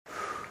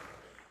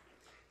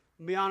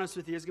I'll be honest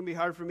with you, it's going to be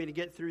hard for me to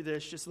get through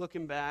this just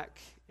looking back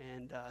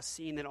and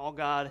seeing that all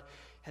God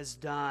has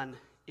done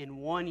in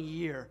 1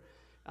 year.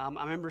 I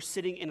remember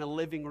sitting in a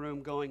living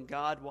room going,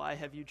 God, why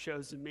have you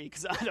chosen me?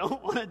 Because I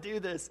don't want to do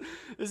this.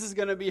 This is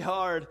going to be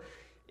hard.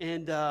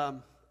 And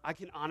I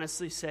can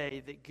honestly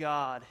say that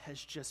God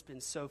has just been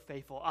so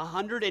faithful.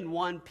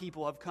 101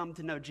 people have come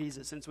to know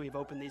Jesus since we've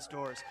opened these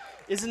doors.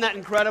 Isn't that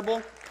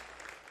incredible?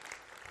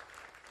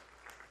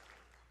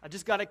 I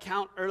just got a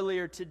count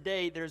earlier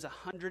today. There's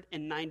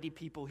 190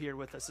 people here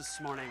with us this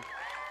morning.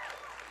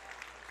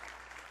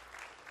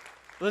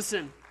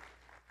 Listen,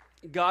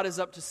 God is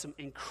up to some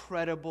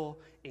incredible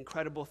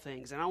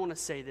things. And I want to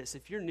say this.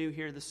 If you're new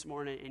here this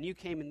morning and you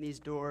came in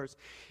these doors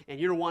and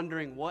you're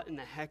wondering what in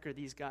the heck are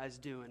these guys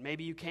doing?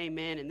 Maybe you came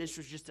in and this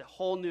was just a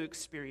whole new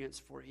experience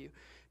for you.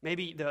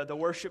 Maybe the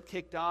worship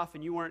kicked off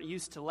and you weren't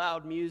used to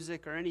loud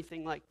music or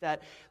anything like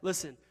that.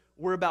 Listen,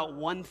 we're about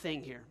one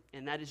thing here,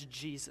 and that is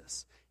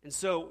Jesus. And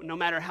so no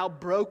matter how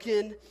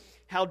broken,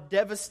 how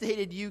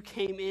devastated you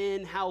came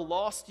in, how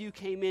lost you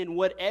came in,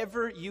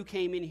 whatever you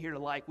came in here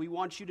like, we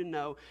want you to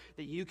know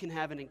that you can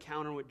have an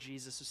encounter with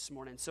Jesus this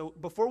morning. So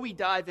before we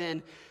dive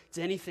in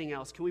to anything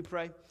else, can we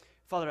pray?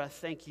 Father, I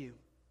thank you,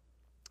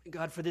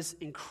 God, for this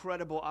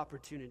incredible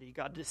opportunity,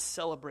 God, to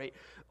celebrate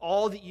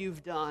all that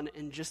you've done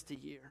in just a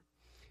year.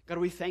 God,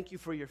 we thank you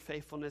for your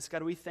faithfulness.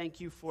 God, we thank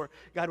you for,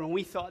 God, when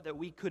we thought that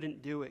we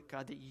couldn't do it,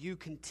 God, that you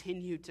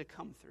continue to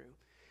come through.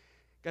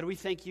 God, we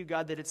thank you,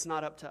 God, that it's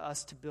not up to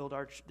us to build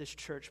this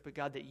church, but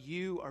God, that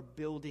you are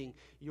building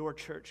your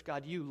church.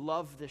 God, you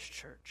love this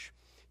church.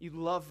 You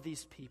love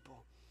these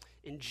people.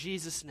 In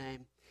Jesus'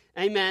 name,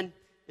 amen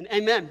and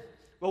amen.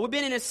 Well, we've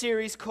been in a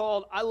series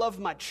called I Love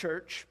My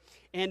Church.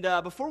 And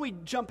before we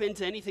jump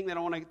into anything that I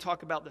want to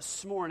talk about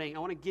this morning, I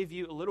want to give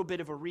you a little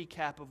bit of a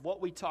recap of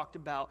what we talked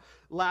about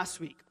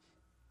last week.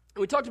 And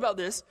we talked about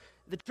this.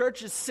 The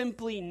church is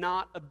simply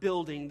not a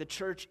building. The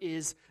church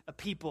is a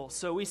people.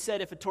 So we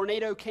said if a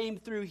tornado came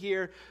through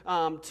here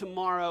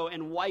tomorrow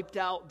and wiped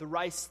out the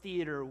Rice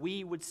Theater,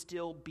 we would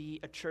still be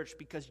a church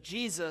because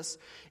Jesus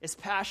is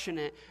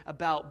passionate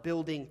about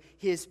building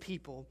his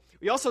people.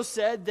 We also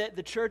said that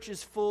the church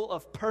is full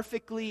of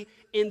perfectly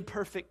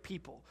imperfect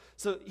people.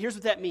 So here's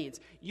what that means.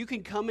 You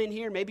can come in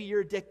here, maybe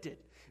you're addicted,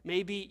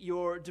 maybe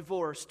you're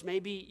divorced,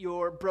 maybe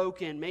you're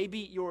broken, maybe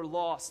you're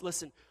lost.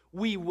 Listen,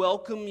 we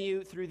welcome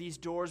you through these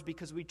doors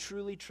because we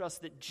truly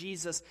trust that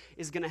Jesus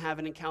is going to have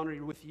an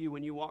encounter with you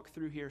when you walk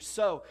through here.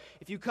 So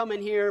if you come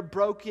in here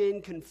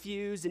broken,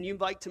 confused, and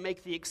you'd like to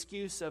make the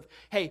excuse of,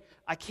 hey,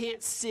 I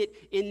can't sit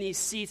in these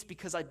seats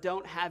because I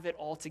don't have it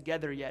all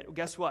together yet. Well,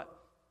 guess what?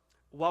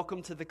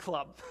 Welcome to the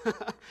club.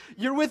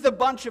 You're with a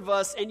bunch of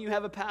us and you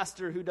have a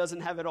pastor who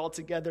doesn't have it all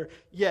together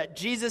yet.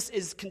 Jesus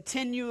is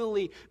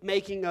continually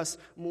making us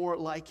more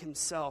like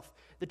himself.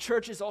 The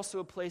church is also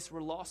a place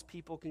where lost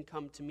people can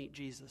come to meet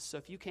Jesus. So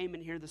if you came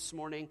in here this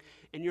morning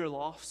and you're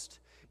lost,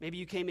 maybe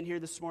you came in here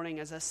this morning,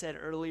 as I said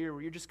earlier,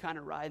 where you're just kind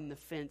of riding the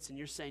fence and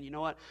you're saying, you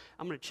know what,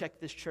 I'm going to check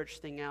this church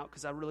thing out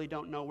because I really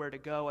don't know where to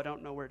go. I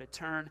don't know where to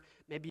turn.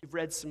 Maybe you've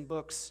read some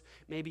books.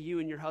 Maybe you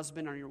and your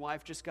husband or your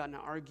wife just got in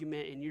an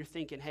argument and you're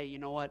thinking, hey, you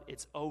know what,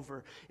 it's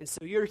over. And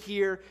so you're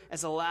here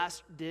as a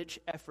last-ditch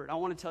effort. I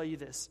want to tell you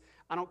this.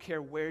 I don't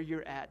care where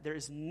you're at. There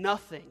is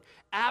nothing,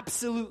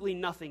 absolutely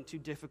nothing too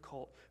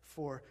difficult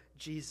for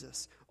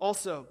Jesus.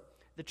 Also,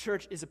 the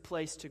church is a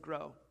place to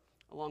grow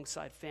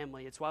alongside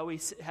family. It's why we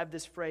have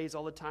this phrase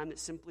all the time that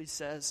simply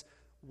says,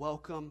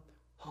 welcome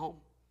home.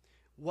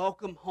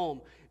 Welcome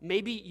home.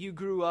 Maybe you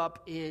grew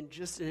up in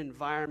just an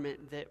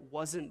environment that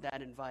wasn't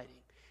that inviting.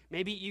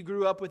 Maybe you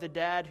grew up with a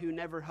dad who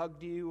never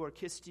hugged you or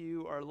kissed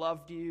you or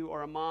loved you,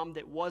 or a mom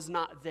that was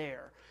not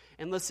there.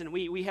 And listen,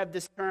 we have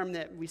this term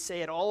that we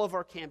say at all of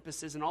our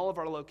campuses and all of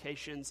our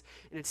locations,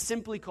 and it's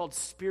simply called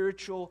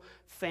spiritual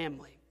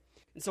family.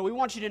 And so we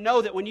want you to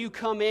know that when you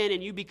come in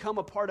and you become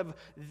a part of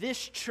this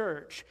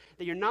church,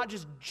 that you're not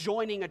just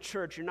joining a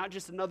church, you're not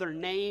just another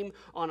name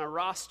on a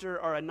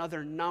roster or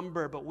another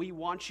number, but we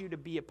want you to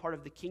be a part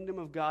of the kingdom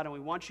of God, and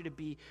we want you to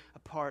be a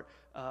part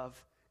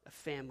of a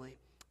family.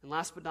 And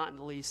last but not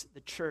least,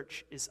 the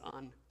church is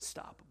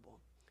unstoppable.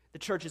 The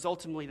church is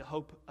ultimately the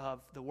hope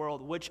of the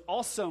world, which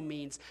also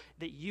means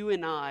that you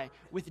and I,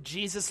 with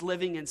Jesus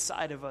living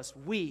inside of us,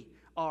 we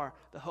are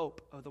the hope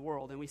of the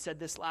world. And we said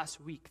this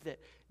last week, that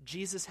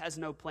Jesus has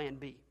no plan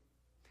B.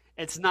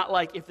 It's not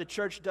like if the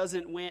church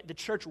doesn't win, the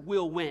church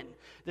will win.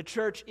 The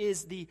church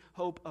is the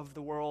hope of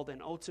the world,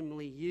 and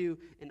ultimately you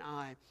and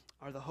I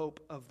are the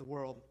hope of the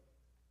world.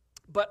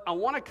 But I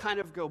want to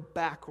kind of go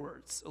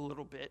backwards a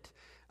little bit.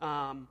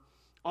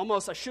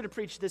 Almost, I should have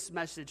preached this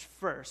message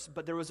first,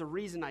 but there was a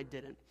reason I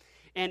didn't.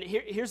 And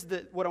here's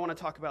what I want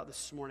to talk about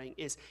this morning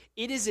is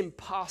it is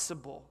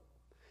impossible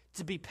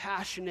to be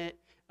passionate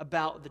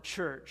about the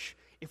church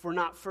if we're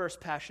not first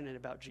passionate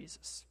about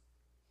Jesus.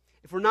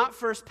 If we're not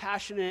first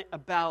passionate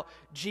about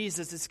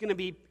Jesus, it's going to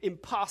be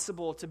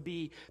impossible to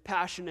be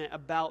passionate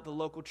about the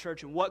local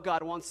church and what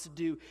God wants to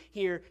do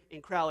here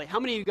in Crowley. How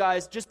many of you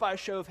guys, just by a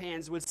show of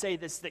hands, would say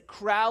this, that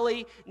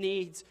Crowley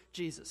needs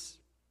Jesus?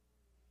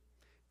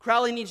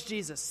 Crowley needs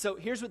Jesus. So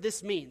here's what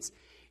this means.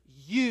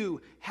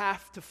 You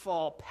have to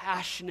fall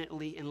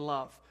passionately in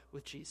love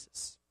with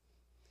Jesus.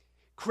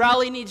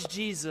 Crowley needs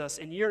Jesus,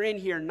 and you're in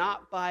here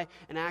not by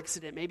an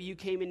accident. Maybe you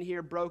came in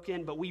here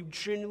broken, but we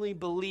genuinely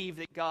believe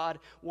that God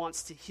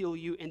wants to heal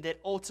you, and that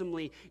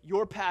ultimately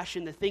your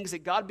passion, the things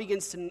that God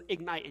begins to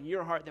ignite in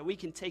your heart, that we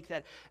can take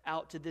that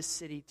out to this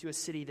city, to a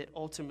city that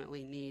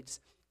ultimately needs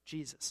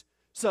Jesus.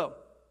 So,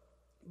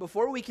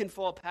 before we can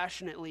fall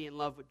passionately in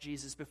love with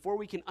Jesus, before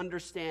we can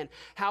understand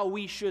how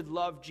we should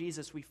love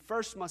Jesus, we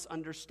first must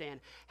understand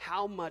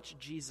how much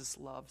Jesus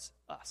loves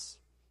us.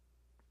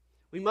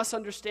 We must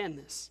understand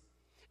this.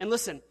 And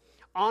listen,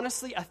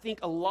 honestly, I think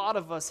a lot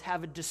of us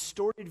have a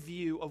distorted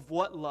view of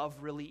what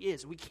love really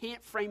is. We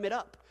can't frame it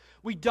up.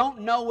 We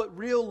don't know what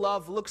real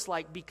love looks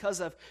like because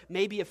of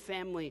maybe a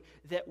family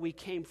that we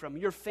came from.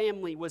 Your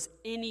family was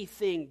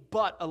anything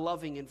but a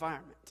loving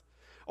environment.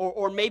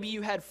 Or maybe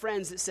you had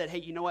friends that said, hey,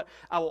 you know what?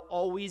 I will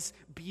always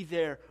be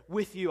there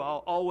with you.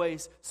 I'll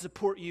always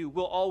support you.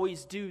 We'll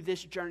always do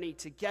this journey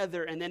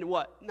together. And then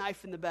what?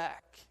 Knife in the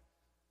back.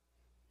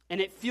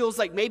 And it feels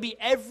like maybe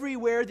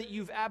everywhere that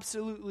you've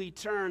absolutely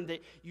turned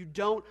that you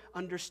don't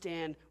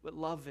understand what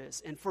love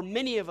is. And for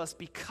many of us,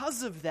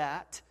 because of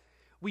that,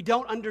 we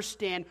don't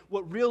understand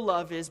what real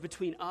love is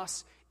between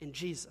us and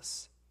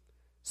Jesus.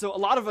 So a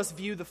lot of us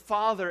view the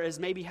Father as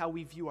maybe how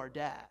we view our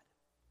dad.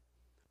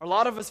 A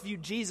lot of us view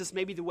Jesus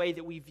maybe the way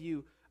that we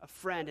view a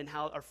friend and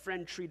how our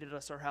friend treated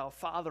us or how a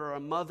father or a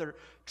mother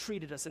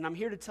treated us. And I'm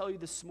here to tell you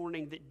this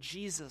morning that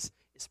Jesus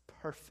is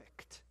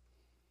perfect.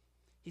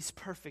 He's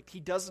perfect. He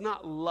does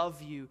not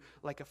love you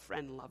like a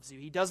friend loves you.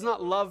 He does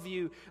not love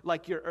you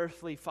like your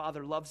earthly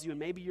father loves you. And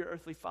maybe your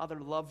earthly father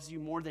loves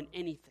you more than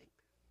anything.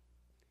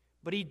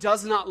 But he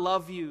does not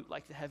love you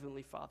like the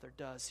heavenly Father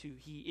does, who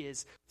he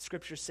is.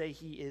 Scriptures say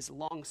he is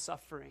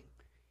long-suffering.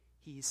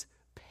 He's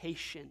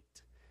patient.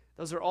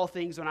 Those are all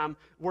things when I'm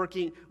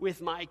working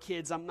with my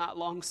kids. I'm not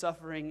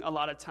long-suffering a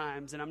lot of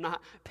times, and I'm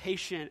not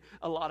patient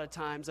a lot of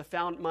times. I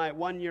found my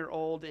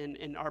 1-year-old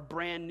in our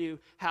brand new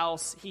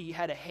house. He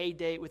had a hay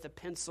date with a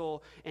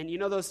pencil, and you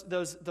know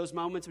those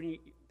moments when you,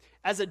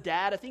 as a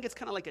dad, I think it's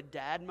kind of like a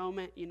dad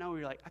moment, you know,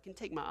 where you're like, I can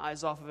take my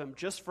eyes off of him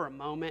just for a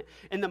moment.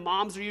 And the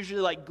moms are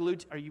usually like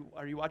glued. Are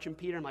you watching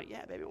Peter? I'm like,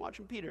 yeah, baby, I'm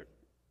watching Peter.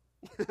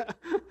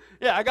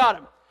 Yeah, I got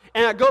him.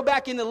 And I go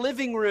back in the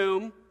living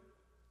room.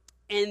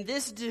 And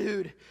this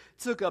dude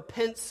took a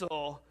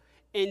pencil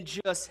and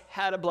just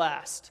had a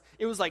blast.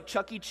 It was like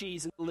Chuck E.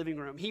 Cheese in the living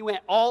room. He went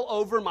all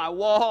over my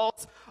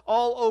walls,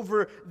 all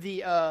over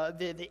the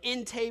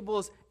end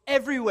tables,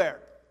 everywhere.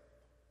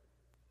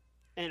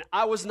 And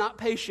I was not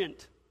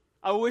patient.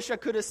 I wish I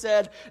could have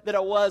said that I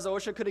was. I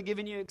wish I could have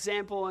given you an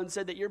example and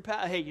said that you're,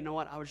 hey, you know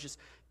what? I was just,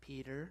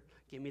 Peter,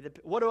 give me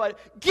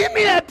give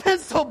me that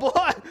pencil,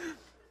 boy.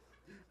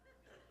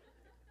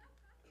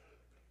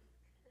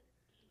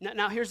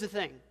 Now here's the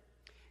thing.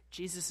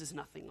 Jesus is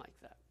nothing like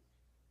that.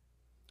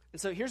 And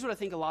so here's what I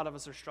think a lot of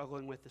us are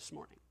struggling with this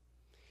morning,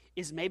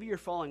 is maybe you're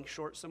falling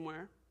short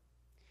somewhere.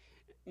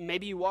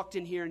 Maybe you walked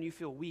in here and you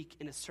feel weak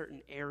in a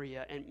certain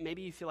area, and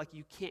maybe you feel like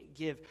you can't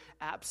give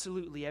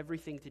absolutely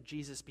everything to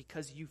Jesus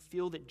because you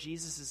feel that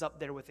Jesus is up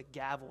there with a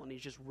gavel and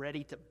he's just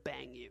ready to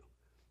bang you.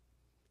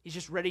 He's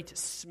just ready to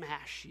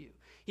smash you.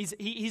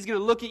 He's going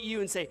to look at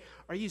you and say,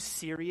 are you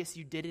serious?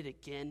 You did it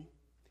again?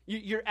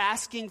 You're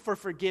asking for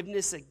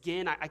forgiveness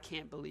again? I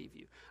can't believe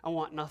you. I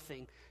want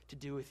nothing to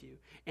do with you.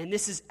 And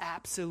this is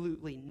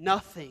absolutely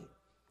nothing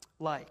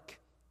like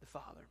the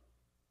Father.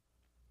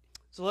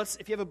 So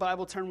if you have a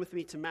Bible, turn with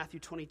me to Matthew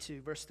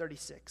 22, verse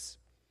 36.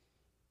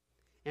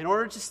 In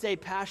order to stay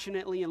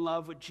passionately in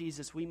love with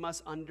Jesus, we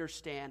must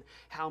understand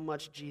how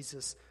much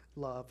Jesus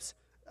loves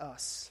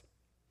us.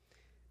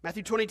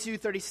 Matthew 22,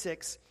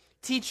 36.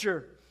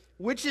 Teacher,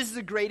 which is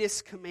the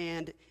greatest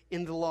command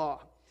in the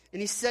law? And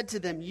he said to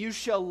them, you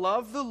shall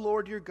love the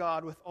Lord your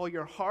God with all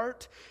your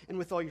heart and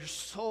with all your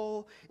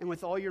soul and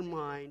with all your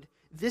mind.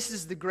 This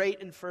is the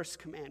great and first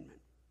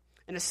commandment.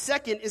 And a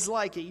second is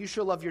like it. You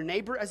shall love your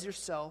neighbor as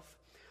yourself.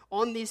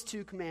 On these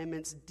two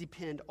commandments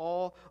depend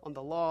all on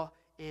the law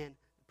and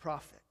the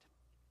prophet.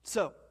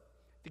 So,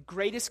 the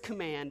greatest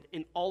command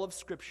in all of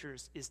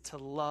Scriptures is to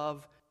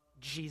love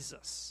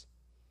Jesus.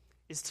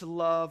 Is to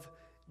love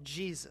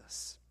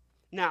Jesus.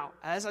 Now,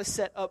 as I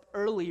set up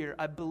earlier,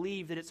 I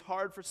believe that it's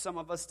hard for some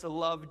of us to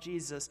love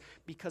Jesus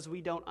because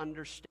we don't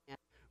understand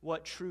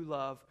what true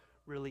love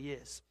really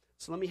is.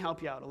 So let me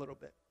help you out a little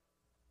bit.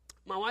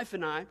 My wife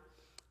and I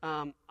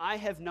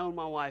have known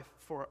my wife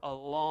for a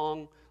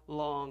long,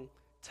 long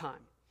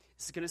time.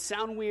 This is going to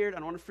sound weird. I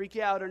don't want to freak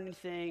you out or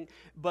anything,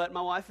 but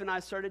my wife and I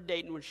started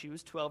dating when she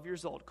was 12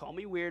 years old. Call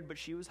me weird, but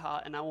she was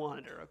hot and I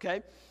wanted her,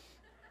 okay?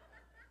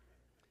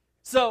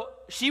 So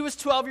she was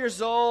 12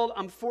 years old.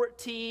 I'm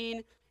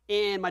 14.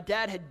 And my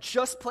dad had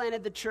just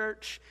planted the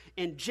church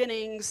in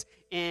Jennings.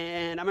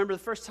 And I remember the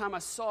first time I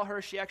saw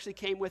her, she actually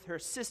came with her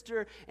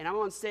sister. And I'm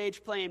on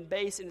stage playing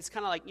bass. And it's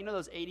kind of like, you know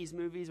those 80s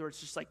movies where it's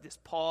just like this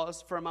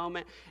pause for a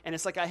moment. And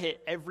it's like I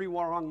hit every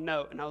wrong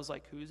note. And I was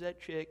like, who's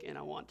that chick? And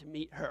I want to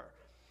meet her.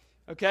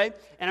 okay?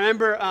 And I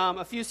remember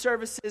a few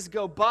services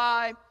go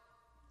by,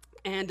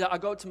 and I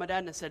go up to my dad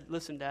and I said,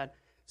 listen, Dad,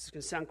 this is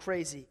going to sound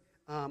crazy.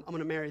 I'm going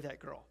to marry that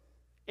girl.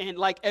 And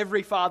like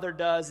every father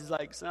does, he's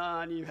like,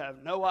 son, you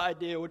have no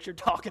idea what you're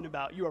talking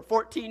about. You are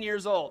 14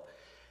 years old.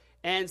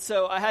 And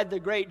so I had the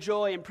great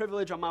joy and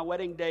privilege on my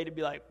wedding day to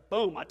be like,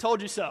 boom, I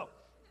told you so.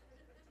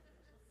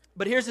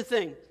 But here's the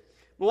thing.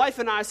 My wife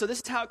and I, so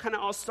this is how it kind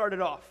of all started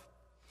off.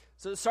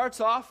 So it starts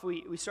off,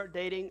 we start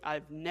dating.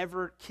 I've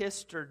never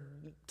kissed or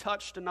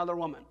touched another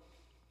woman.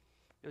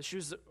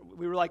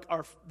 We were like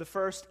the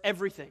first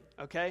everything,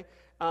 okay?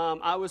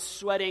 I was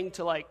sweating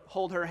to like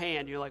hold her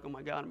hand. You're like, oh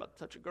my God, I'm about to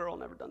touch a girl.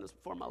 Never done this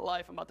before in my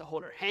life. I'm about to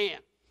hold her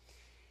hand.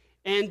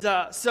 And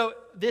so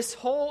this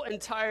whole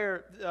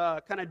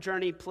entire kind of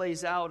journey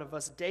plays out of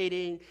us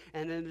dating,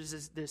 and then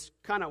there's this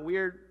kind of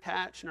weird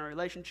patch in our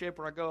relationship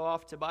where I go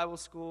off to Bible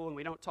school and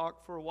we don't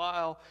talk for a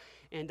while,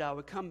 and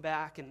we come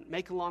back, and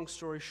make a long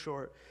story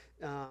short,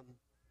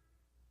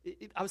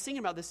 I was thinking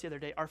about this the other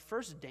day. Our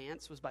first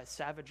dance was by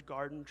Savage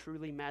Garden,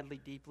 Truly, Madly,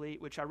 Deeply,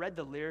 which I read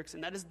the lyrics,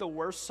 and that is the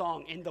worst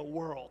song in the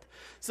world.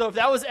 So if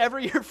that was ever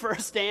your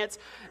first dance,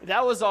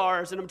 that was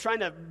ours, and I'm trying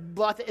to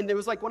blot it. And there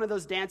was like one of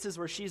those dances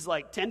where she's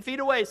like, 10 feet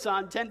away,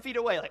 son, 10 feet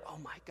away. Like, oh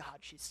my God,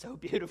 she's so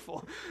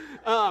beautiful.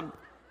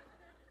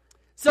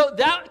 So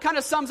that kind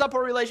of sums up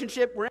our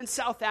relationship. We're in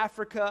South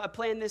Africa. I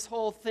plan this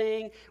whole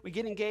thing. We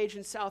get engaged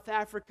in South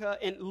Africa,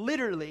 and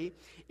literally,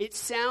 it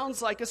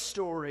sounds like a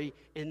story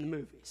in the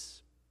movies.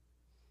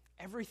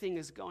 Everything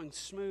is going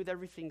smooth,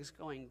 everything is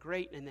going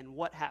great, and then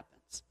what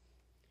happens?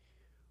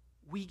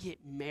 We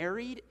get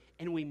married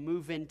and we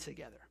move in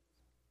together.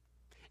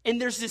 And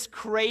there's this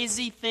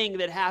crazy thing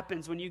that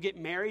happens when you get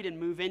married and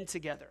move in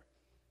together.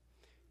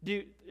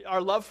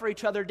 Our love for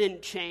each other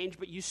didn't change,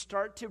 but you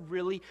start to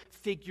really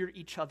figure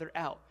each other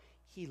out.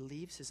 He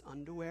leaves his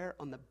underwear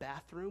on the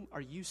bathroom.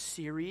 Are you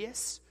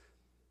serious?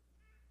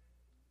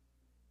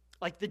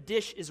 Like the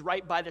dish is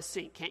right by the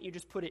sink. Can't you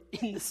just put it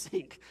in the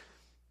sink?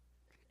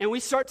 And we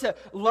start to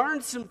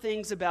learn some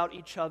things about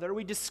each other.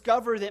 We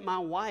discover that my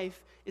wife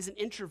is an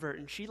introvert,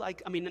 and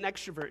an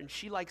extrovert, and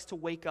she likes to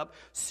wake up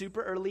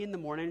super early in the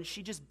morning, and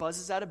she just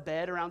buzzes out of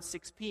bed around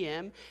 6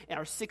 p.m.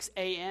 or 6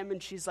 a.m.,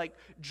 and she's like,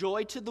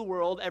 joy to the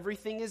world,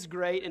 everything is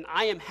great, and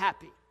I am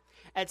happy.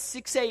 At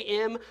 6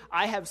 a.m.,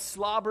 I have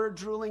slobber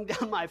drooling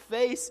down my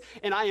face,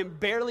 and I am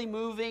barely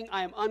moving.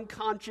 I am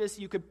unconscious.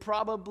 You could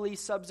probably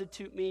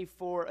substitute me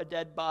for a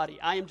dead body.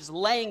 I am just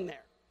laying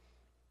there.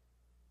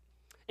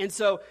 And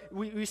so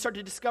we start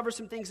to discover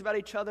some things about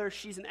each other.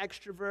 She's an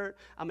extrovert.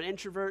 I'm an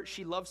introvert.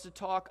 She loves to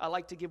talk. I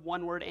like to give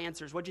one-word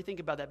answers. What'd you think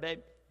about that, babe?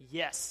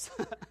 Yes.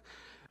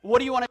 What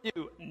do you want to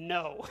do?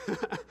 No.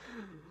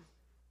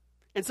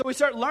 And so we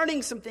start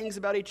learning some things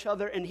about each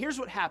other, and here's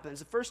what happens.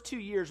 The first 2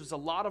 years was a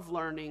lot of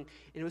learning,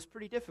 and it was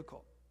pretty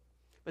difficult.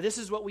 But this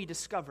is what we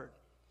discovered.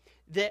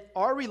 That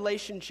our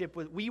relationship,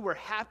 we were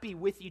happy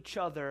with each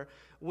other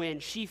when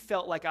she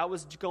felt like I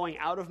was going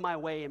out of my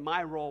way, and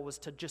my role was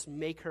to just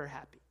make her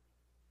happy.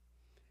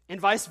 And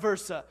vice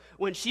versa.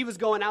 When she was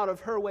going out of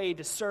her way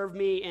to serve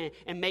me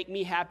and make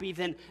me happy,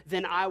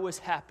 then I was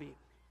happy.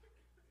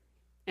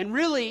 And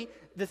really,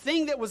 the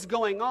thing that was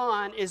going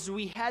on is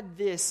we had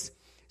this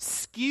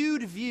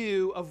skewed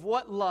view of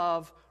what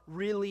love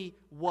really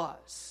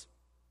was.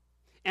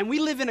 And we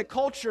live in a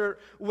culture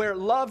where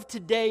love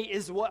today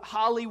is what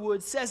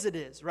Hollywood says it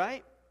is,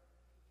 right?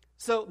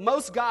 So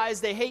most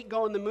guys, they hate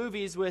going to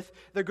movies with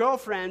their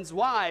girlfriends.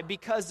 Why?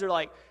 Because they're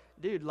like,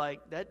 dude,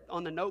 like that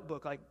on The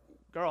Notebook, like,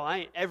 girl, I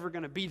ain't ever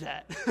going to be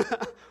that,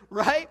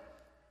 right?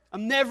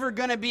 I'm never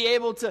going to be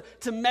able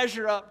to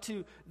measure up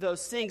to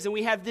those things. And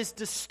we have this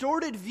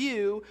distorted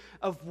view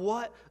of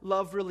what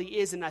love really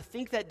is. And I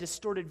think that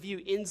distorted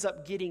view ends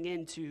up getting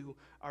into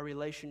our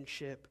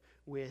relationship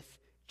with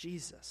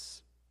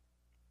Jesus.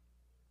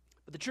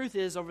 But the truth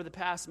is, over the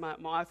past, my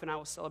wife and I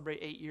will celebrate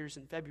 8 years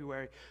in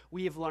February,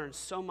 we have learned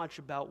so much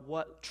about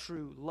what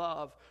true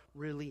love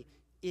really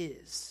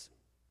is.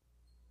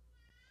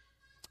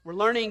 We're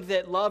learning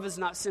that love is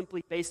not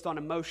simply based on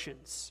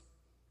emotions.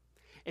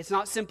 It's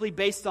not simply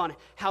based on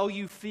how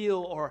you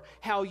feel or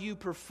how you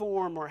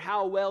perform or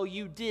how well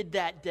you did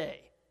that day.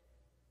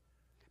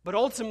 But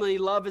ultimately,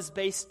 love is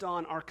based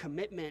on our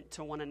commitment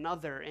to one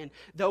another. And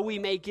though we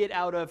may get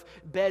out of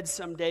bed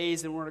some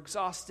days and we're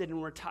exhausted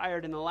and we're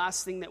tired, and the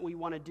last thing that we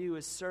want to do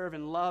is serve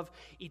and love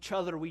each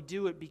other, we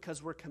do it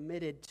because we're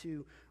committed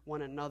to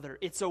one another.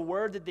 It's a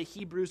word that the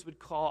Hebrews would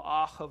call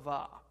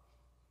ahava,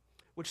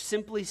 which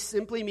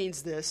simply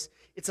means this.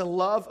 It's a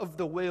love of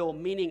the will,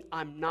 meaning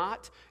I'm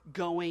not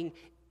going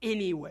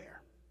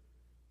anywhere.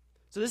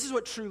 So this is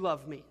what true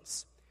love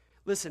means.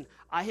 Listen,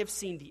 I have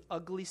seen the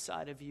ugly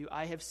side of you.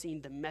 I have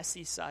seen the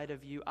messy side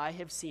of you. I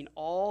have seen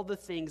all the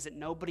things that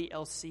nobody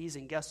else sees,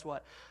 and guess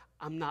what?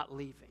 I'm not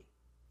leaving.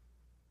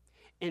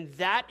 And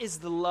that is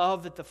the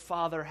love that the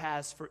Father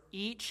has for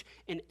each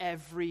and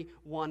every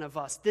one of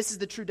us. This is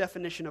the true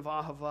definition of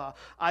ahava.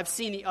 I've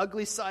seen the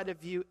ugly side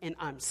of you, and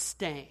I'm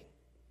staying.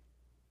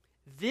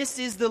 This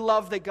is the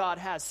love that God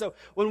has. So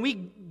when we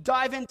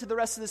dive into the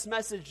rest of this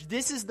message,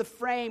 this is the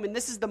frame and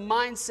this is the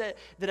mindset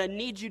that I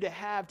need you to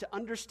have to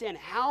understand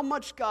how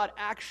much God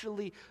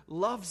actually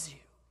loves you.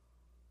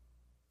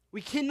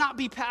 We cannot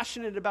be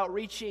passionate about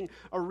reaching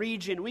a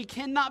region. We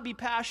cannot be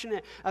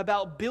passionate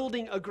about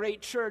building a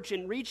great church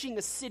and reaching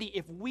a city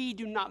if we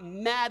do not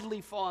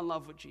madly fall in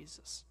love with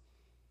Jesus.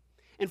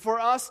 And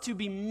for us to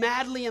be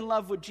madly in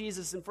love with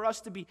Jesus and for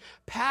us to be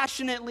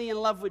passionately in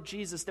love with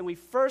Jesus, then we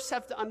first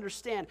have to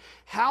understand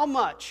how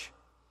much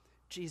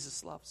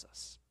Jesus loves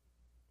us.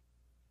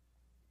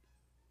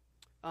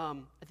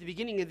 At the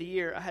beginning of the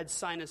year, I had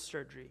sinus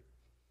surgery.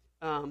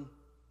 It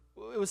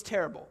was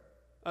terrible.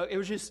 It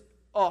was just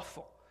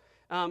awful.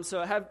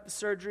 So I have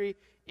surgery,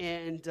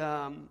 and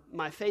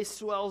my face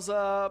swells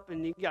up,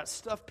 and you got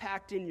stuff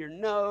packed in your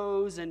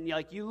nose, and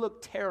you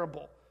look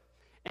terrible.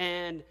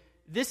 And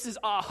this is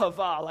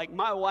ahava. Like,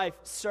 my wife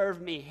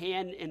served me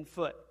hand and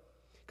foot.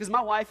 Because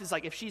my wife is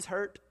like, if she's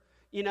hurt,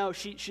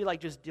 she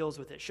just deals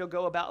with it. She'll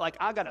go about,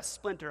 I got a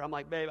splinter. I'm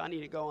like, babe, I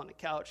need to go on the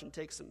couch and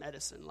take some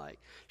medicine.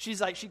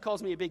 She's like, she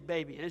calls me a big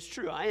baby. And it's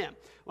true, I am.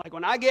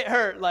 When I get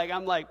hurt,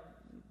 I'm like,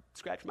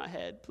 scratch my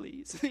head,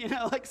 please.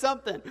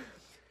 Something.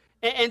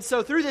 And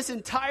so through this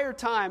entire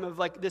time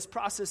of this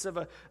process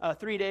of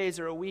 3 days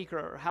or a week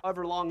or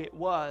however long it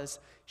was,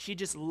 she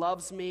just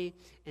loves me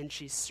and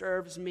she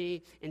serves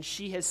me and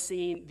she has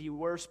seen the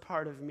worst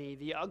part of me,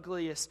 the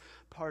ugliest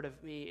part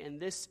of me. And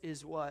this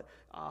is what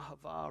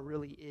ahava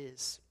really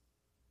is.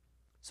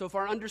 So if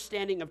our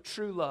understanding of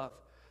true love,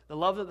 the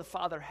love that the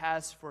Father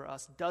has for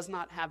us, does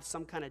not have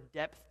some kind of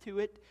depth to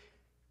it,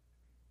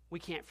 we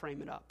can't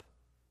frame it up.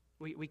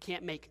 We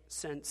can't make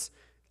sense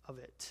of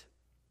it.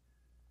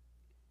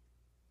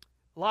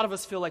 A lot of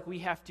us feel like we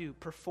have to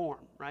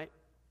perform, right?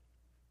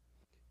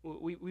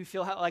 We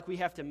feel like we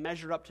have to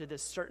measure up to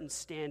this certain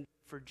standard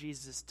for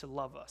Jesus to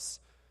love us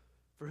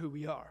for who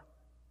we are.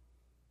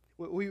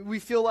 We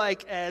feel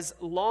like as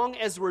long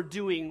as we're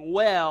doing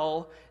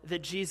well,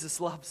 that Jesus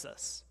loves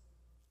us.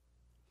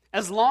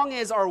 As long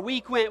as our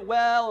week went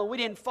well and we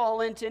didn't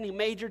fall into any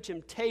major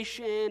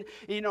temptation,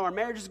 our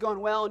marriage is going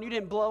well and you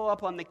didn't blow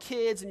up on the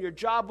kids and your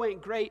job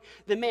went great,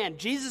 then man,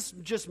 Jesus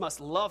just must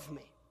love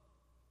me.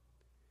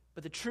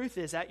 But the truth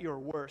is, at your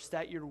worst,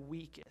 at your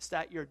weakest,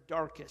 at your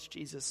darkest,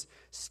 Jesus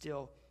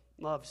still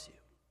loves you.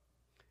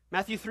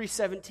 Matthew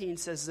 3:17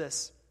 says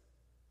this,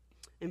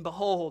 "And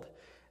behold,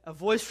 a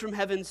voice from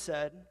heaven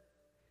said,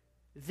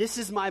 'This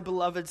is my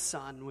beloved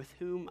Son, with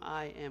whom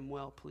I am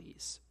well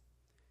pleased.'"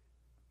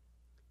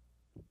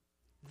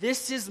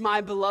 This is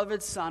my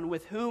beloved Son,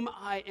 with whom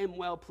I am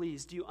well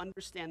pleased. Do you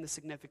understand the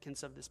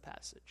significance of this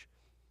passage?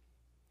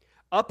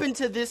 Up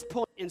until this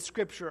point in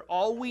Scripture,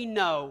 all we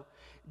know,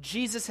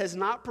 Jesus has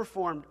not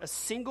performed a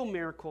single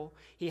miracle.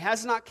 He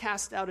has not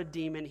cast out a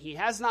demon. He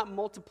has not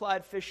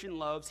multiplied fish and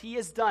loaves. He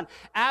has done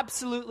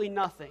absolutely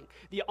nothing.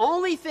 The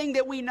only thing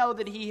that we know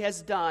that he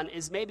has done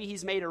is maybe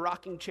he's made a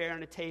rocking chair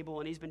and a table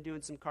and he's been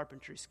doing some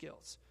carpentry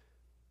skills.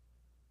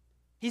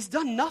 He's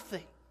done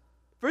nothing.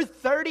 For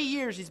 30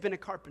 years he's been a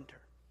carpenter.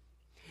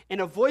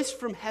 And a voice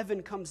from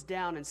heaven comes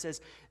down and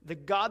says, the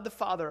God the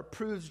Father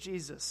approves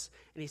Jesus.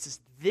 And he says,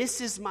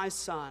 "This is my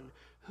Son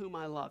whom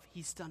I love."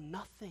 He's done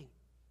nothing.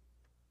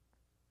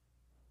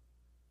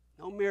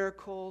 No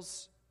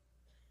miracles,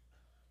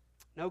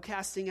 no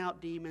casting out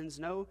demons,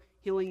 no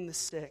healing the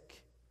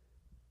sick,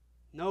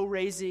 no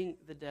raising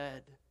the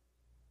dead.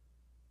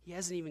 He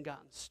hasn't even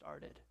gotten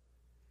started.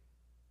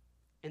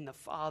 And the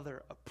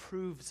Father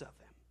approves of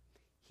him.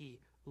 He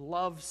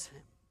loves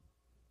him.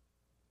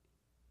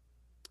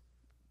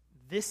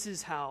 This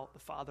is how the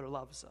Father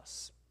loves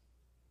us.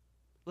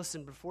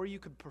 Listen, before you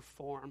could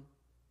perform,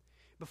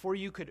 before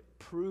you could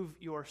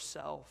prove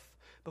yourself,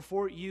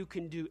 before you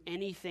can do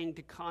anything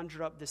to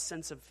conjure up this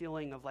sense of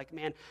feeling of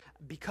man,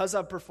 because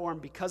I've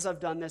performed, because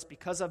I've done this,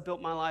 because I've built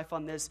my life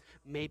on this,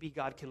 maybe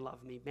God can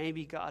love me.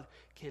 Maybe God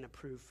can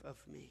approve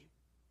of me.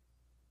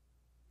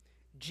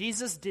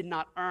 Jesus did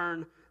not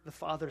earn the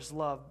Father's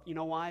love. You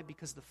know why?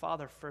 Because the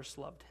Father first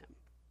loved him.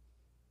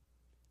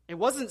 It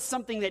wasn't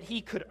something that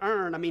he could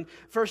earn.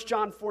 1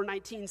 John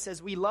 4:19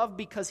 says, "We love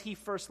because he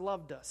first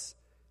loved us."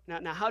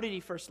 Now, how did he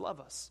first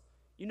love us?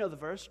 You know the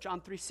verse,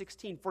 John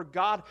 3:16. "For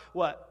God,"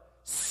 what?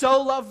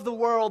 "So loved the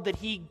world that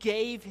he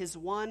gave his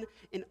one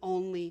and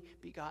only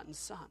begotten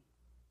Son."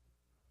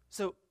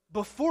 So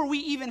before we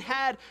even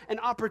had an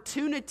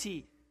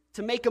opportunity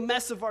to make a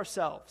mess of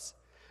ourselves,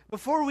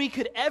 before we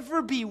could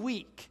ever be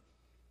weak,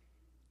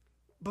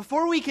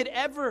 before we could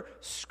ever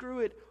screw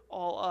it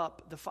all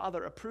up, the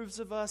Father approves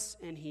of us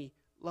and he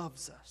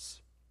loves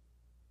us.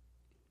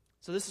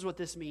 So this is what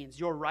this means.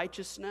 Your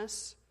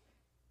righteousness,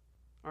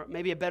 or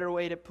maybe a better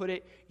way to put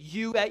it,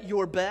 you at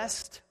your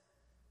best,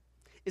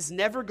 is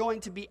never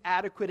going to be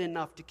adequate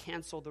enough to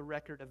cancel the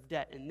record of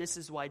debt. And this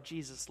is why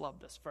Jesus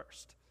loved us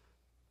first.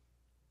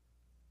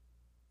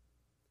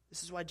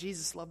 This is why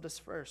Jesus loved us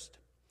first.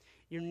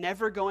 You're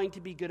never going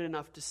to be good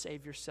enough to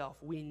save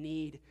yourself. We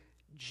need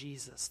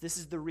Jesus. This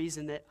is the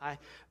reason that I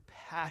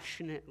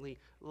passionately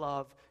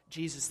love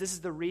Jesus. This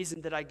is the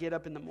reason that I get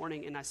up in the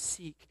morning and I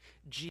seek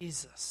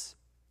Jesus.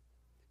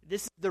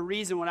 This is the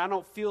reason when I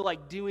don't feel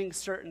like doing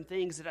certain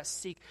things that I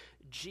seek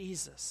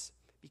Jesus,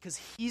 because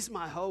he's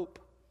my hope.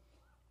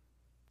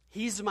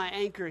 He's my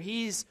anchor.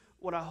 He's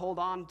what I hold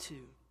on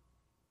to.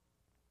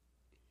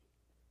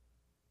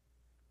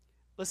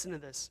 Listen to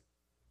this.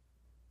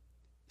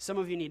 Some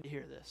of you need to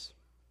hear this.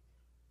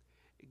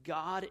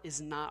 God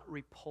is not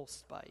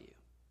repulsed by you.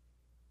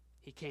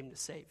 He came to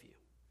save you.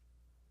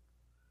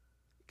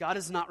 God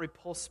is not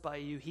repulsed by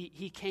you.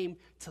 He came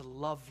to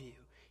love you.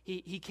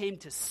 He came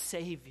to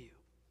save you.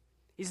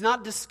 He's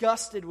not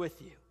disgusted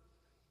with you.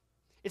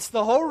 It's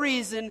the whole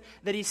reason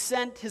that he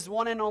sent his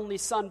one and only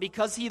Son,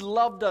 because he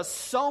loved us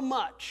so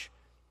much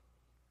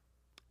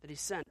that he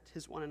sent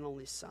his one and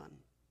only Son.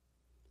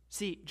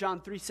 See,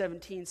 John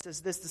 3:17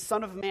 says this, the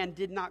Son of Man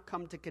did not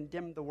come to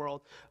condemn the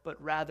world, but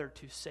rather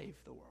to save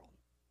the world.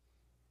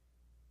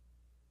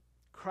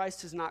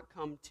 Christ has not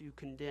come to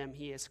condemn.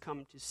 He has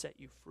come to set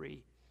you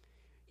free.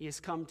 He has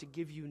come to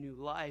give you new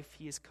life.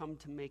 He has come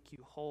to make you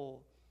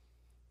whole.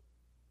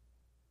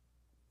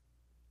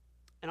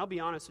 And I'll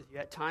be honest with you,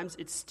 at times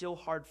it's still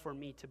hard for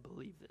me to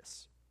believe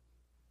this.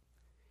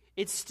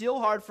 It's still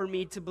hard for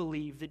me to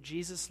believe that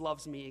Jesus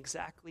loves me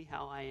exactly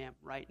how I am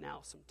right now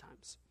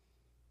sometimes.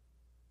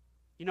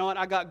 You know what?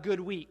 I got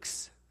good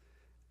weeks.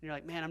 And you're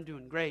like, man, I'm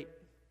doing great.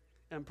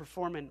 And I'm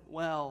performing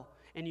well.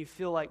 And you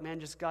feel like, man,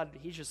 just God,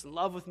 he's just in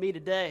love with me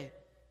today.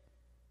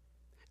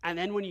 And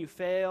then when you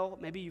fail,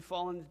 maybe you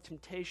fall into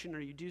temptation or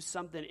you do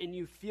something and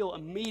you feel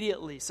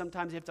immediately,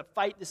 sometimes you have to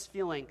fight this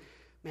feeling,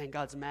 man,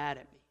 God's mad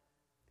at me.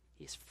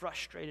 He's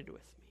frustrated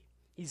with me.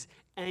 He's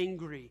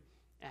angry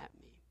at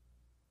me.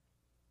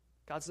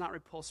 God's not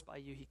repulsed by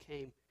you. He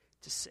came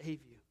to save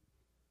you.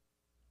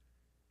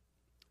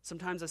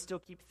 Sometimes I still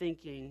keep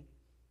thinking,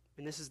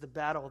 and this is the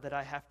battle that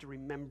I have to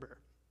remember,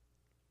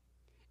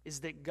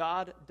 is that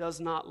God does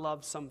not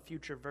love some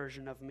future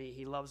version of me.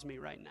 He loves me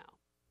right now.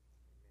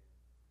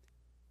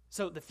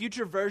 So the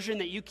future version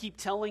that you keep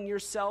telling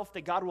yourself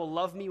that God will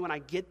love me when I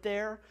get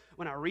there,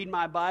 when I read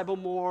my Bible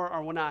more,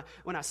 or when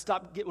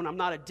I'm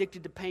not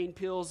addicted to pain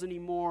pills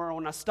anymore, or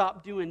when I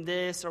stop doing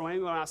this, or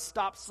when I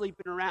stop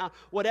sleeping around,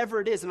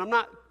 whatever it is. And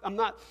I'm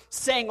not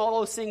saying all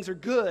those things are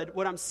good.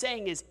 What I'm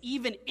saying is,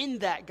 even in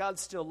that, God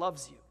still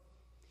loves you.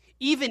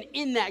 Even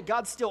in that,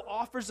 God still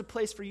offers a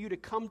place for you to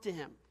come to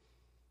him.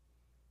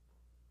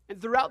 And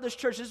throughout this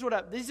church,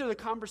 these are the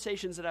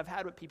conversations that I've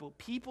had with people.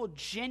 People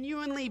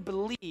genuinely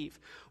believe,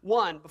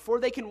 one, before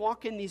they can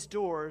walk in these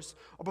doors,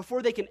 or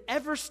before they can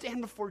ever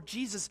stand before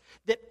Jesus,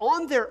 that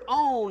on their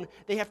own,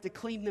 they have to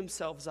clean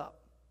themselves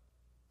up.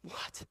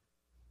 What?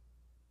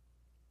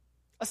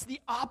 That's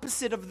the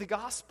opposite of the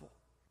gospel.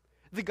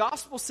 The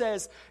gospel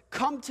says,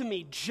 come to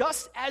me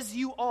just as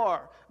you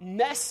are,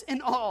 mess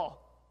and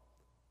all.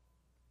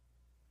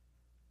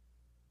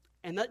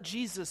 And let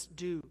Jesus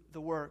do the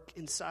work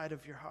inside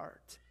of your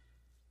heart.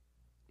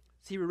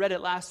 See, we read it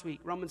last week,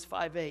 Romans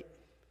 5:8.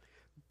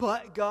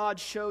 But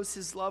God shows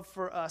his love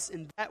for us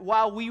in that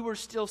while we were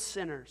still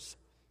sinners,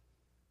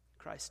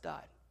 Christ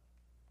died.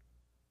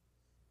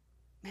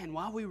 Man,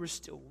 while we were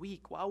still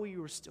weak, while we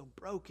were still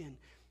broken,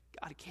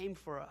 God came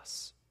for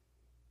us.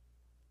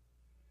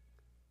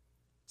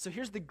 So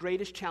here's the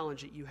greatest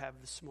challenge that you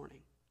have this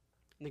morning,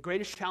 and the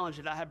greatest challenge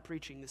that I have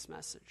preaching this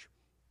message.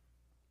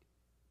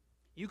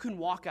 You can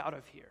walk out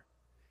of here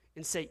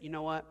and say, you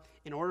know what?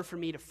 In order for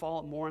me to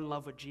fall more in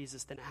love with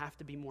Jesus, then I have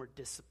to be more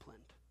disciplined.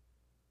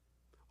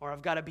 Or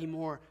I've got to be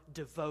more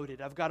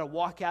devoted. I've got to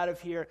walk out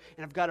of here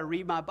and I've got to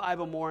read my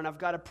Bible more and I've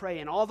got to pray.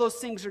 And all those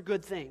things are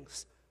good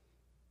things.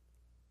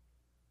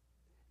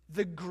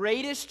 The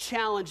greatest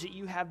challenge that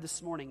you have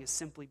this morning is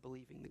simply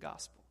believing the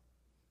gospel.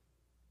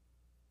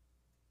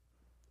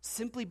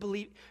 Simply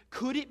believe.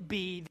 Could it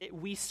be that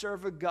we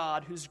serve a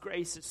God whose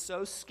grace is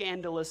so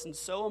scandalous and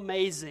so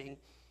amazing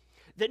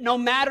that no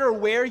matter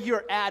where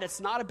you're at,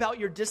 it's not about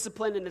your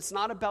discipline and it's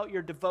not about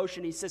your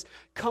devotion. He says,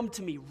 come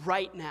to me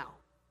right now.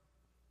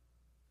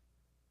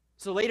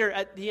 So later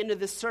at the end of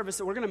this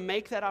service, we're going to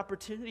make that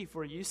opportunity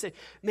for you. You say,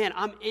 man,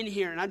 I'm in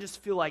here and I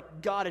just feel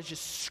like God is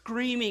just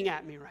screaming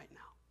at me right now.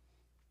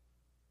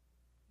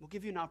 We'll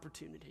give you an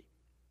opportunity.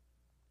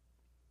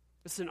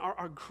 Listen,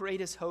 our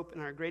greatest hope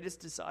and our greatest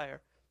desire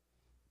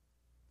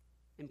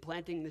in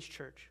planting this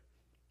church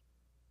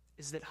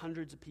is that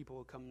hundreds of people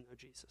will come to know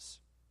Jesus.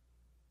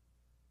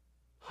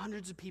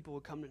 Hundreds of people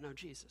will come to know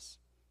Jesus.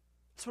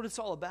 That's what it's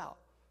all about.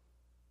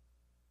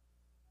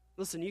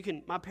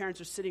 Listen, my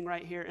parents are sitting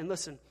right here, and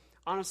listen,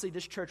 honestly,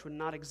 this church would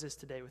not exist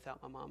today without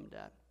my mom and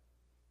dad.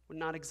 Would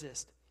not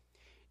exist.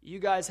 You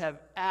guys have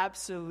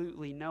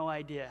absolutely no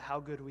idea how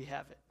good we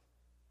have it.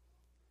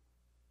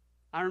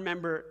 I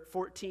remember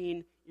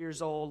 14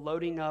 years old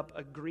loading up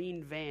a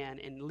green van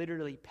and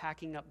literally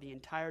packing up the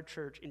entire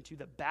church into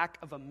the back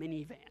of a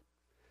minivan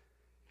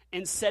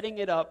and setting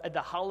it up at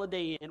the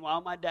Holiday Inn while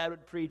my dad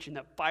would preach and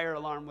the fire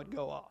alarm would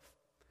go off.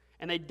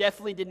 And they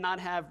definitely did not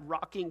have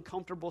rocking,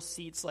 comfortable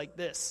seats like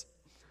this.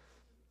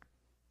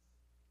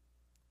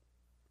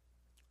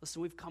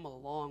 Listen, we've come a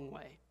long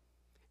way.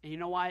 And you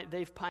know why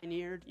they've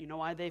pioneered? You know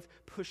why they've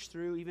pushed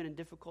through even in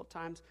difficult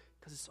times?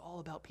 Because it's all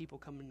about people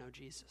coming to know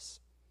Jesus.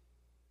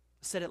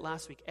 I said it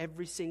last week.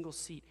 Every single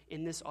seat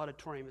in this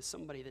auditorium is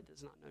somebody that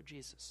does not know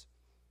Jesus.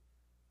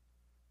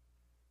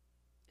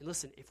 And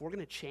listen, if we're going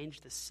to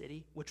change the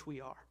city, which we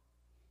are,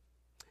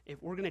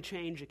 if we're going to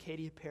change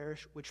Acadia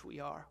Parish, which we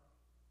are,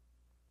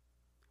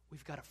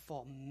 we've got to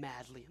fall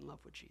madly in love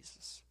with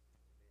Jesus.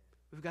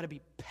 We've got to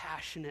be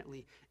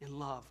passionately in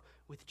love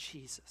with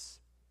Jesus.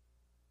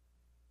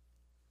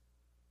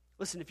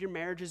 Listen, if your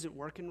marriage isn't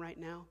working right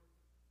now,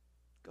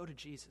 go to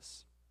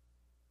Jesus.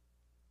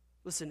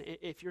 Listen,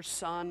 if your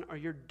son or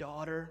your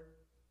daughter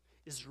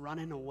is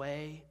running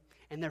away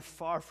and they're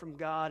far from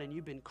God and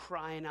you've been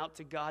crying out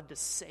to God to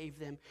save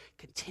them,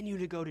 continue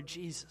to go to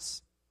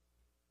Jesus.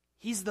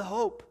 He's the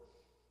hope.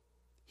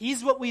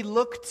 He's what we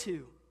look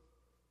to.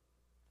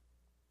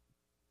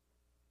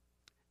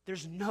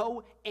 There's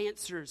no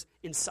answers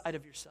inside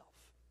of yourself.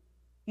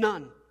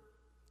 None.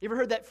 You ever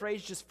heard that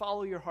phrase, just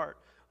follow your heart?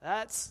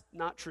 That's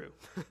not true.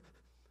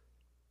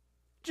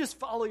 Just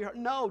follow your heart.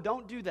 No,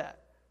 don't do that.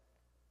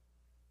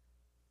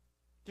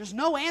 There's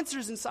no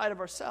answers inside of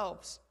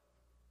ourselves.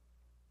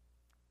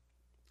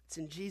 It's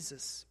in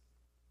Jesus.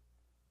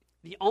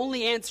 The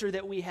only answer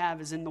that we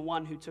have is in the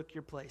one who took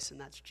your place, and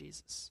that's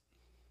Jesus.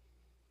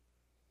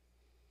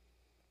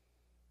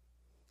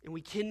 And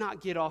we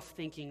cannot get off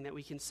thinking that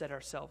we can set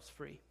ourselves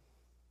free,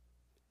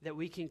 that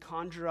we can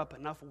conjure up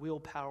enough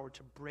willpower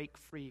to break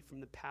free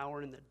from the power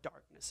and the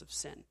darkness of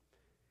sin.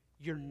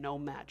 You're no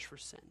match for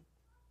sin.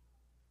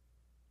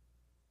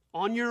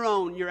 On your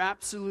own, you're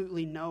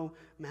absolutely no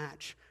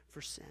match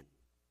for sin.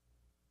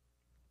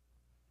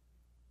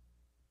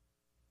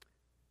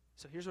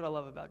 So here's what I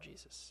love about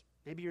Jesus.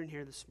 Maybe you're in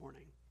here this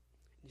morning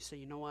and you say,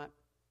 you know what?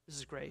 This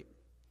is great.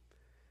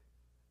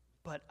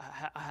 But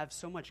I have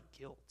so much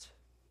guilt.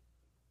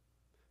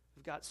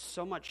 I've got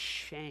so much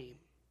shame.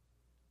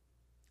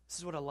 This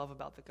is what I love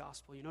about the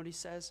gospel. You know what he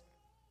says?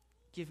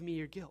 Give me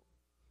your guilt.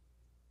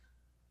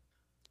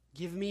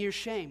 Give me your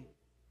shame.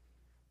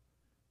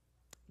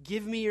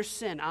 Give me your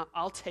sin.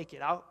 I'll take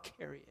it. I'll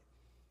carry it.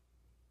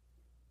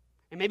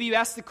 And maybe you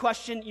ask the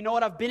question, you know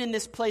what? I've been in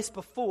this place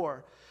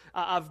before.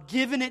 I've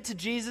given it to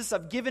Jesus.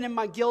 I've given him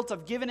my guilt.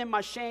 I've given him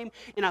my shame.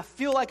 And I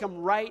feel like I'm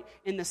right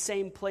in the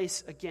same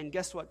place again.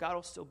 Guess what? God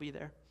will still be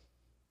there.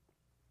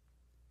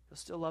 He'll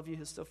still love you.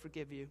 He'll still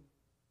forgive you.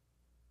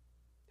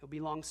 He'll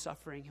be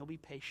long-suffering. He'll be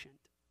patient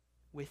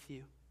with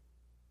you.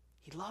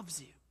 He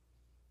loves you.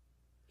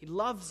 He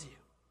loves you.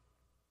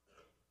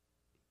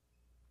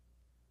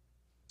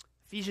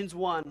 Ephesians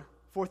 1,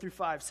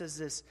 4-5 says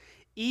this,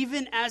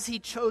 even as he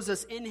chose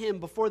us in him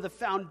before the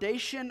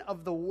foundation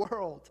of the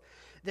world,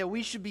 that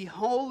we should be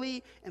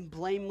holy and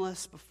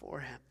blameless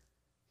before him.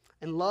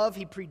 In love,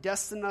 he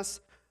predestined us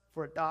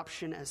for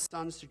adoption as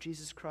sons through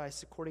Jesus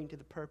Christ according to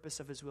the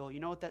purpose of his will. You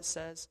know what that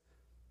says?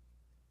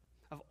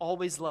 I've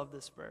always loved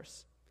this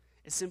verse.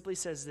 It simply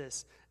says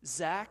this,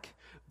 Zach,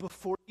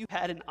 before you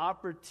had an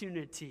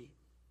opportunity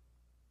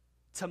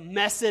to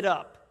mess it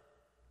up,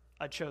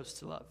 I chose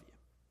to love you.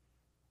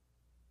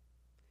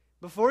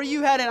 Before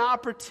you had an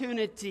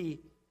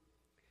opportunity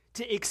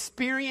to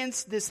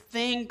experience this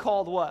thing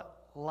called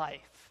what?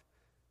 Life.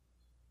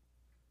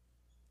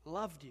 I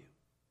loved you.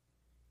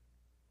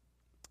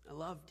 I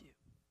loved you.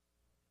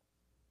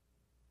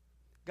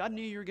 God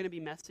knew you were going to be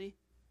messy.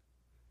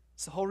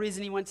 It's the whole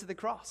reason he went to the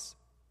cross.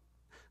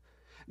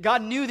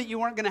 God knew that you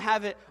weren't going to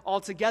have it all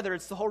together.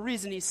 It's the whole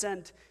reason he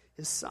sent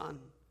his son.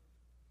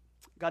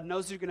 God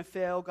knows you're going to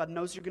fail. God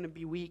knows you're going to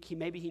be weak.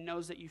 Maybe he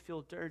knows that you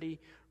feel dirty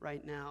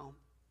right now.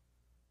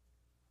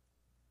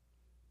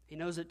 He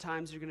knows at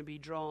times you're going to be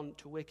drawn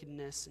to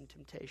wickedness and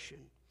temptation.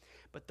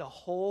 But the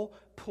whole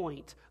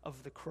point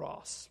of the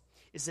cross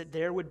is that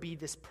there would be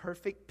this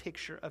perfect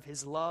picture of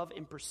his love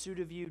in pursuit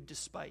of you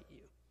despite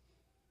you.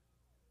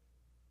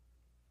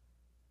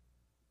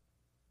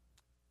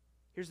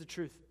 Here's the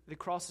truth. The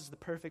cross is the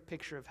perfect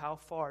picture of how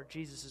far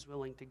Jesus is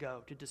willing to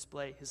go to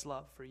display his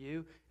love for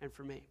you and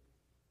for me.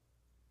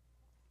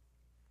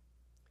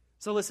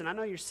 So listen, I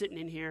know you're sitting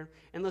in here,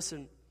 and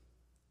listen,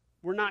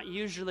 we're not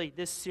usually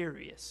this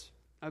serious,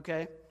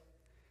 okay?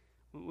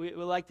 We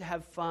like to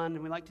have fun,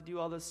 and we like to do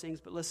all those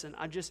things, but listen,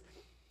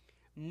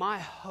 my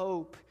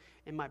hope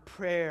and my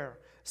prayer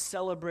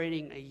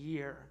celebrating a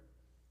year,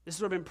 this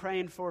is what I've been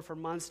praying for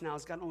months now,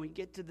 is God, when we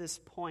get to this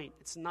point,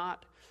 it's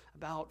not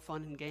about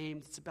fun and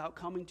games. It's about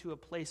coming to a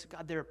place,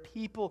 God, there are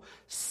people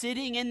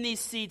sitting in these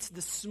seats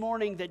this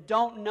morning that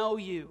don't know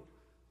you.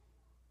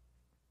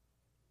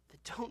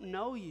 That don't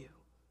know you.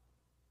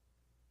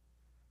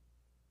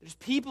 There's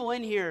people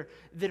in here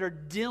that are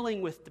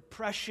dealing with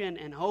depression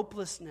and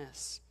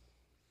hopelessness.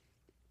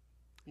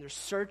 And they're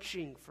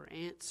searching for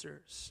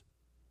answers.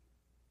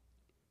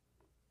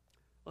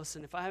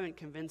 Listen, if I haven't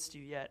convinced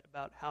you yet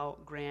about how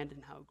grand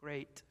and how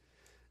great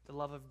the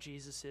love of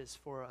Jesus is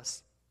for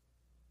us,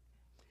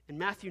 in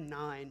Matthew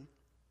 9,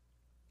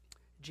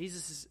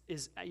 Jesus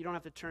is you don't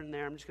have to turn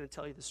there, I'm just going to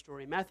tell you the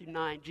story. In Matthew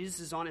 9, Jesus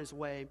is on his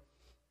way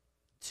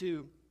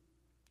to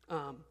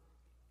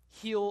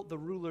heal the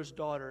ruler's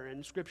daughter.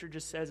 And Scripture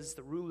just says it's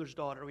the ruler's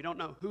daughter. We don't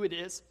know who it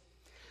is,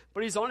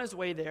 but he's on his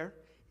way there.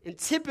 And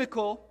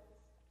typical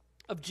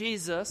of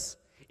Jesus,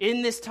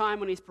 in this time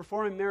when he's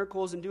performing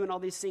miracles and doing all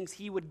these things,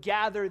 he would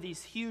gather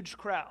these huge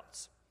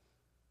crowds.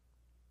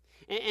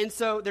 And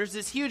so there's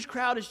this huge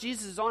crowd as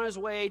Jesus is on his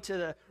way to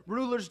the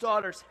ruler's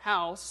daughter's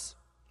house.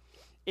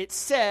 It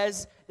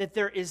says that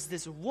there is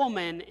this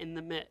woman in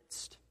the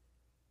midst.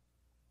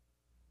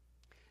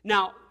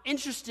 Now,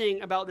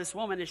 interesting about this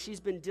woman is she's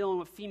been dealing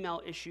with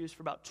female issues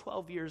for about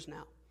 12 years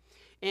now.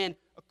 And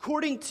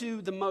according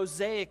to the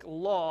Mosaic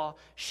law,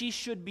 she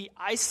should be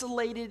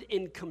isolated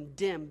and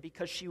condemned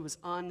because she was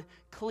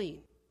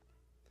unclean.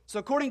 So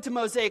according to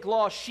Mosaic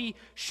law, she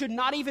should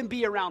not even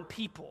be around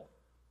people.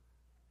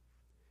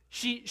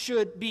 She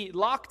should be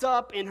locked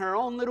up in her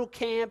own little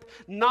camp,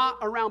 not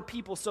around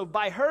people. So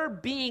by her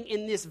being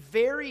in this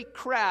very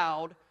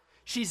crowd,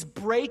 she's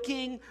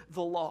breaking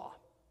the law.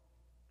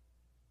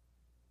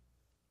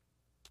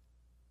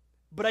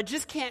 But I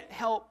just can't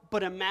help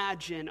but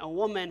imagine a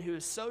woman who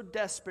is so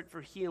desperate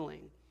for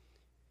healing.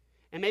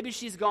 And maybe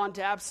she's gone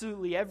to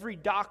absolutely every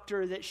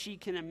doctor that she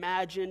can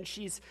imagine.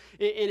 And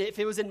if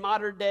it was in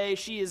modern day,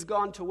 she has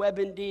gone to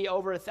WebMD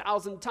over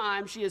 1,000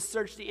 times. She has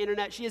searched the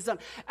internet. She has done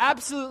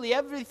absolutely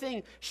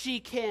everything she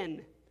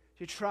can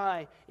to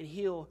try and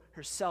heal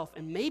herself.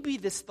 And maybe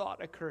this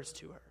thought occurs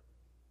to her.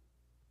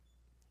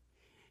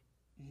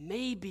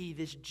 Maybe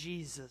this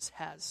Jesus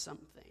has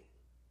something.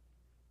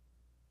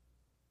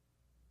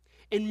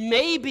 And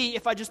maybe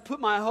if I just put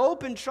my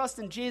hope and trust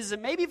in Jesus,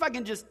 and maybe if I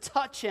can just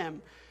touch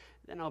him,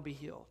 then I'll be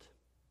healed.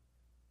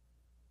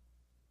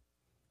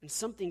 And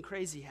something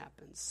crazy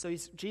happens. So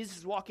Jesus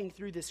is walking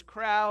through this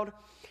crowd,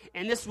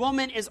 and this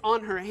woman is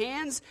on her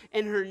hands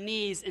and her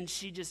knees, and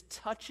she just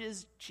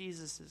touches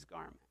Jesus'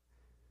 garment.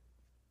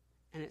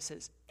 And it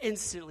says,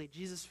 instantly,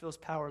 Jesus feels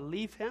power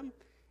leave him,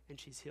 and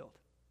she's healed.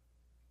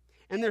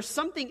 And there's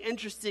something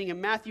interesting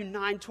in Matthew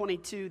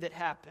 9:22 that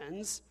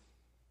happens.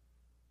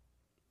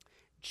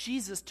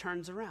 Jesus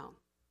turns around.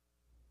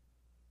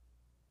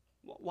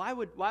 Why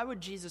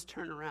would Jesus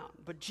turn around?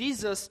 But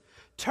Jesus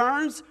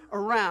turns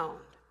around.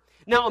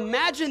 Now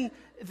imagine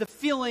the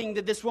feeling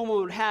that this woman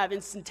would have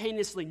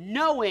instantaneously,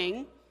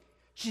 knowing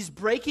she's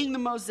breaking the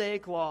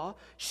Mosaic law,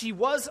 she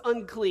was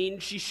unclean,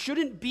 she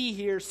shouldn't be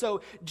here,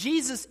 so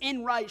Jesus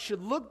in right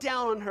should look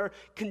down on her,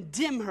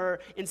 condemn her,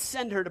 and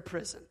send her to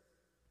prison.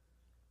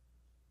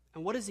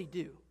 And what does he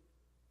do?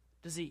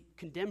 Does he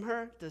condemn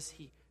her? Does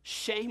he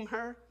shame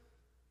her?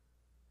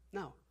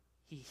 No,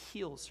 he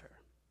heals her.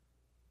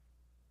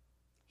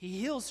 He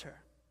heals her.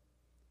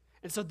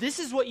 And so this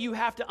is what you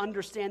have to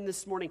understand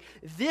this morning.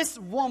 This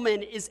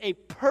woman is a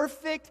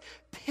perfect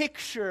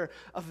picture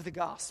of the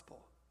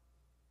gospel.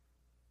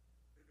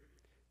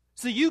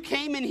 So you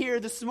came in here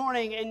this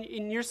morning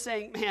and you're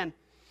saying, man,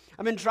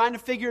 I've been trying to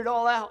figure it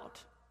all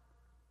out.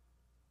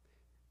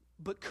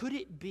 But could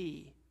it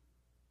be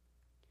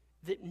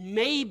that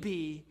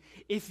maybe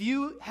if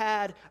you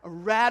had a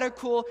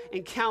radical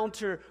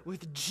encounter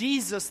with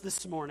Jesus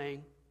this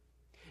morning,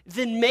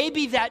 then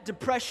maybe that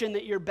depression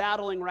that you're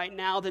battling right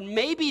now, then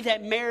maybe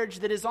that marriage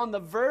that is on the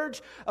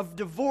verge of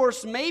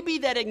divorce, maybe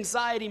that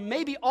anxiety,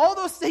 maybe all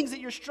those things that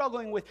you're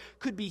struggling with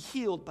could be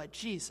healed by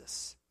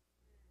Jesus.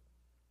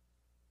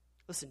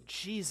 Listen,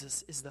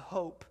 Jesus is the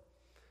hope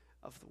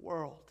of the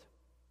world.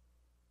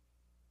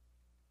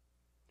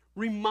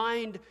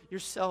 Remind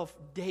yourself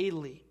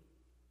daily.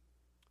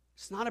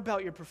 It's not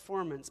about your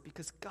performance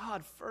because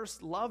God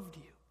first loved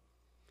you.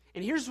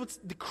 And here's what's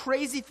the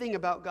crazy thing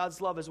about God's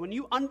love is when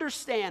you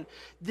understand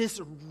this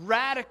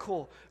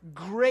radical,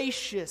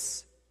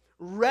 gracious,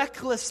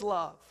 reckless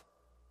love,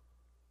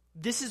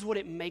 this is what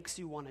it makes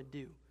you want to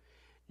do.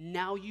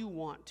 Now you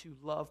want to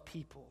love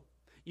people.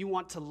 You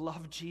want to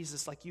love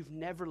Jesus like you've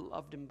never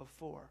loved him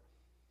before.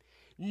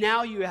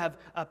 Now you have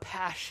a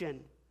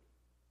passion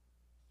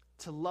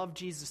to love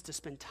Jesus, to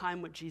spend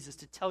time with Jesus,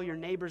 to tell your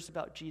neighbors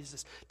about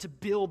Jesus, to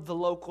build the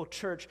local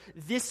church.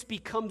 This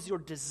becomes your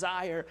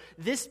desire.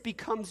 This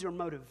becomes your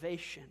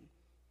motivation.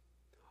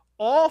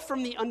 All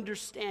from the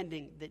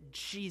understanding that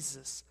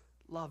Jesus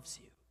loves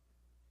you.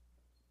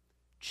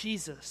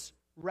 Jesus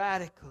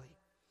radically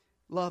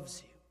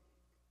loves you.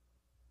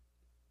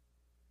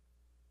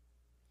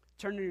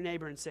 Turn to your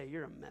neighbor and say,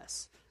 you're a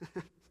mess.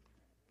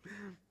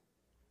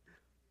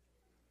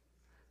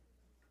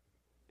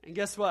 And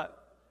guess what?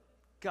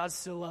 God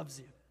still loves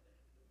you.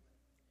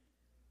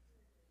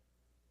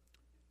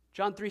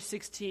 John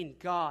 3:16,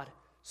 God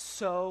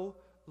so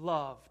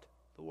loved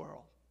the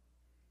world.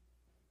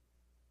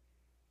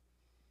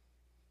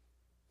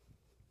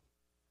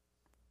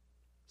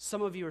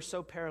 Some of you are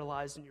so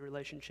paralyzed in your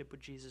relationship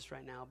with Jesus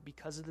right now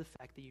because of the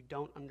fact that you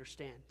don't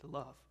understand the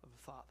love of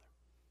the Father.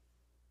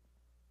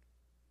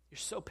 You're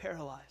so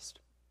paralyzed.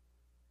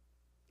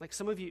 Like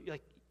some of you,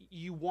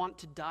 you want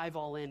to dive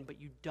all in, but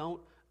you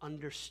don't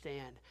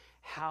understand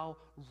how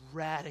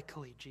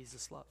radically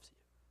Jesus loves you.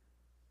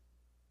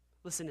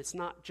 Listen, it's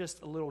not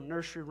just a little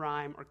nursery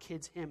rhyme or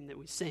kids' hymn that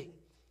we sing.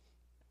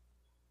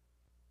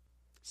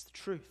 It's the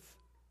truth.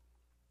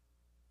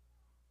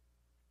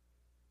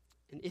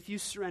 And if you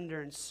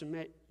surrender and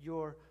submit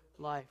your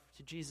life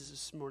to Jesus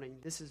this morning,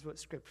 this is what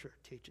Scripture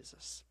teaches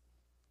us.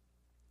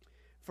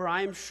 For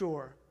I am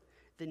sure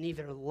that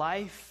neither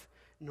life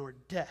nor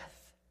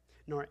death,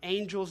 nor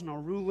angels, nor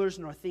rulers,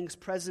 nor things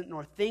present,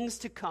 nor things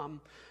to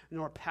come,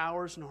 nor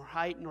powers, nor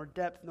height, nor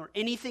depth, nor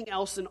anything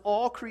else in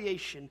all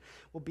creation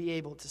will be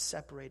able to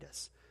separate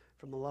us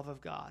from the love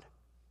of God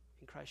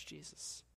in Christ Jesus.